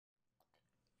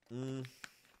We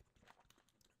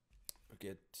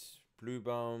get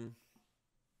Bluebaum.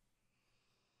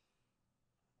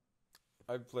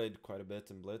 I've played quite a bit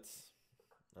in Blitz.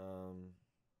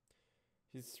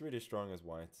 He's really strong as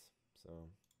white, so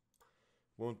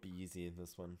won't be easy in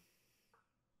this one.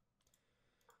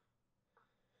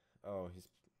 Oh,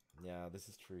 yeah, this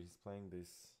is true. He's playing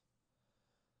these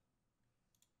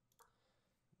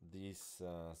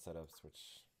setups,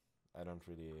 which I don't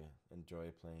really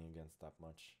enjoy playing against that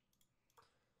much.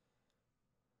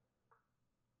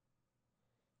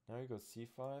 Now he goes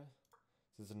c5.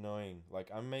 This is annoying. Like,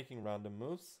 I'm making random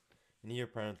moves, and he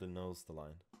apparently knows the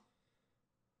line.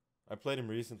 I played him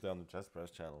recently on the Chess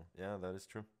Press channel. Yeah, that is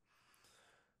true.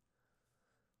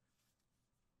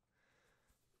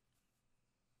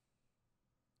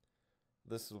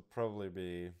 This will probably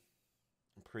be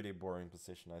a pretty boring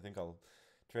position. I think I'll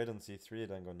trade on c3,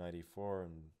 then go knight e4,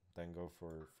 and then go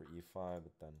for e5.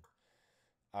 But then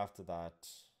after that,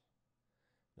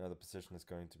 the position is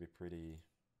going to be pretty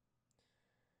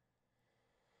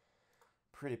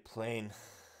plain.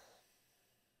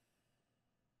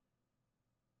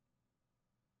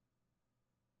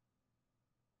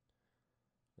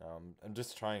 Now I'm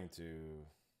just trying to,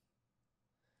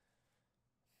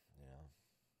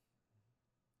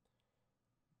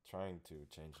 trying to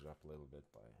change it up a little bit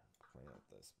by playing like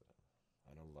this, but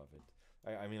I don't love it.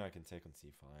 I mean, I can take on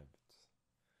c5, but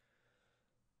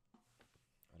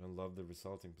I don't love the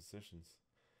resulting positions.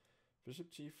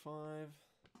 Bishop g5,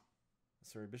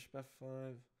 sorry, bishop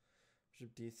f5,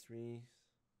 bishop d3,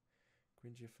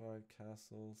 queen g5,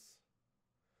 castles.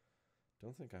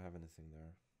 Don't think I have anything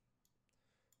there.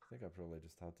 I think I probably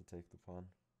just have to take the pawn.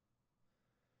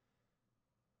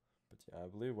 But yeah, I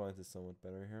believe white is somewhat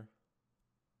better here.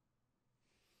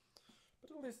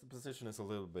 But at least the position is a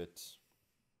little bit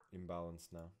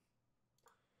imbalanced now.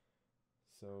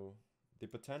 So the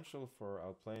potential for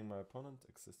outplaying my opponent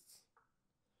exists.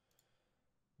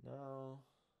 Now,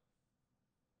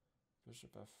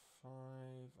 bishop f5,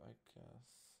 I guess.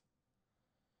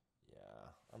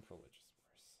 Yeah, I'm probably just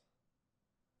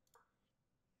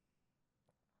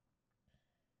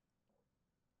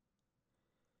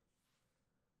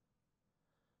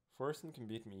worse. Forsen can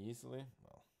beat me easily.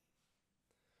 Well,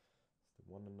 it's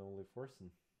the one and only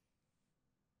Forsen.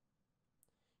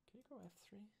 Can you go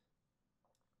f3?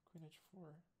 Queen h4?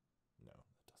 No,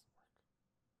 that doesn't work.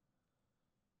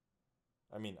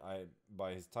 I mean,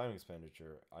 by his time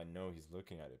expenditure, I know he's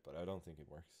looking at it, but I don't think it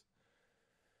works.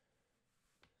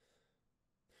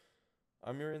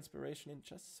 I'm your inspiration in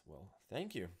chess. Well,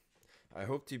 thank you. I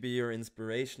hope to be your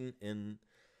inspiration in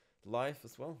life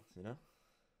as well, you know?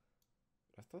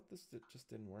 I thought this just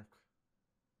didn't work.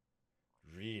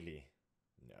 Really?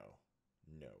 No.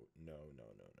 No, no, no,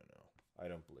 no, no, no. I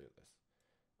don't believe this.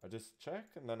 I just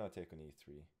check and then I take on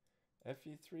e3.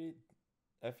 fe3,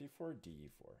 fe4,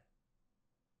 de4.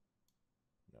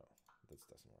 No, this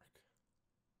doesn't work.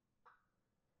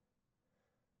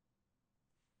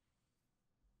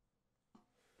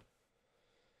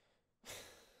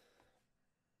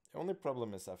 The only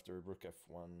problem is after rook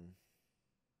f1.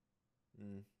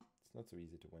 It's not so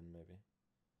easy to win, maybe.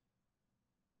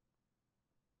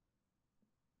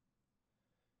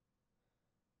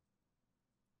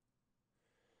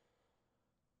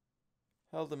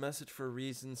 Held a message for a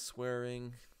reason,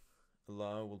 swearing.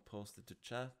 Allow, will post it to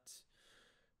chat.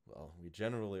 Well, we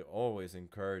generally always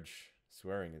encourage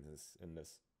swearing in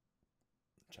this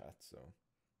chat, so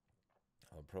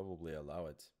I'll probably allow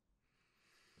it.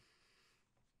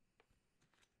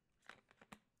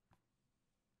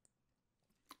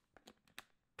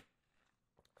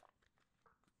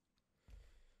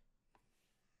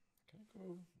 Can I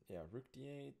go? Yeah, rook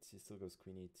d8. He still goes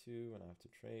queen e2, and I have to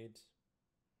trade.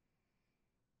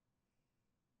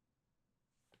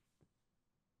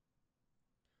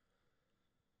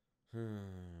 Knight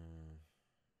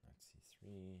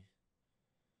c3.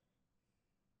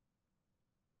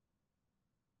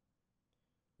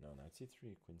 No, knight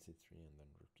c3, queen c3, and then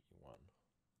rook e1.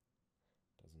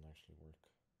 Doesn't actually work.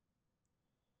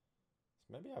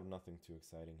 So maybe I have nothing too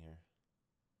exciting here.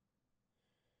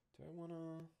 Do I want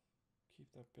to keep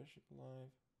that bishop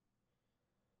alive?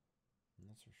 I'm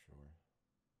not so sure.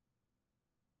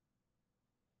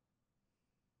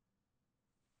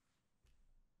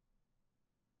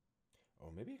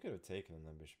 Oh, maybe I could have taken and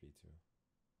then bishop e2.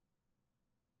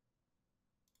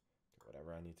 Okay,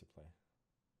 whatever, I need to play.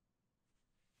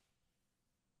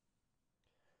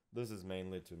 This is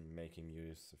mainly to make him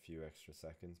use a few extra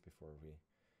seconds before we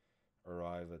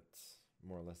arrive at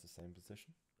more or less the same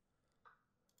position.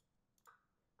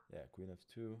 Yeah, queen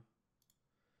f2.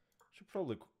 Should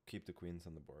probably keep the queens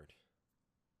on the board.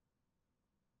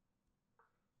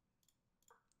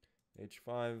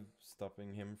 h5,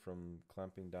 stopping him from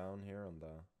clamping down here on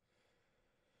the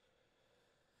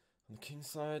king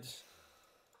side.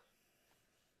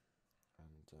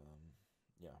 And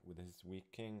yeah, with his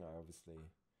weak king, I obviously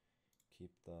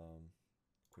keep the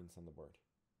queens on the board.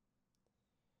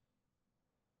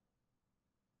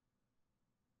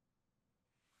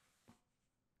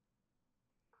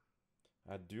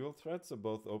 I had dual threats of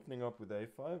both opening up with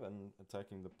a5 and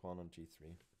attacking the pawn on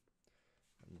g3.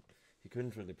 And he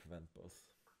couldn't really prevent both.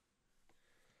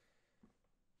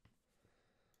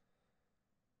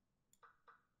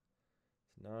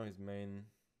 So now his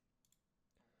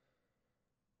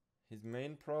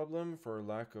main problem, for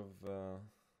lack of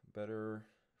better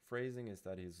phrasing, is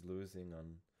that he's losing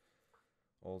on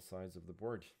all sides of the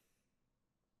board.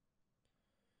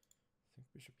 I think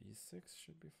bishop e6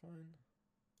 should be fine.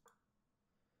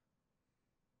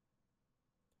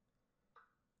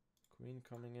 Queen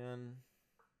coming in.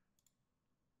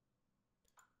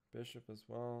 Bishop as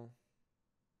well.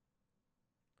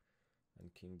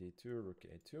 And king d2, rook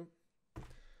a2.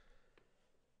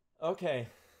 Okay.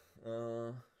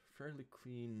 Fairly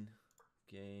clean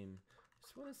game.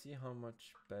 Just want to see how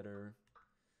much better.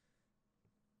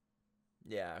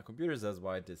 Yeah, computer says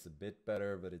white is a bit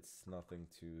better, but it's nothing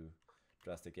too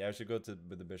drastic. Yeah, I should go with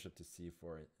the bishop to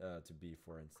c4, to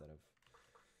b4 instead of.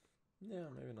 Yeah,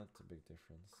 maybe not a big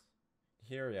difference.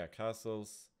 Here, yeah,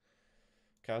 castles.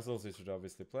 Castles you should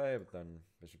obviously play, but then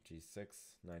bishop g6,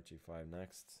 knight g5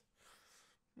 next.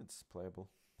 It's playable.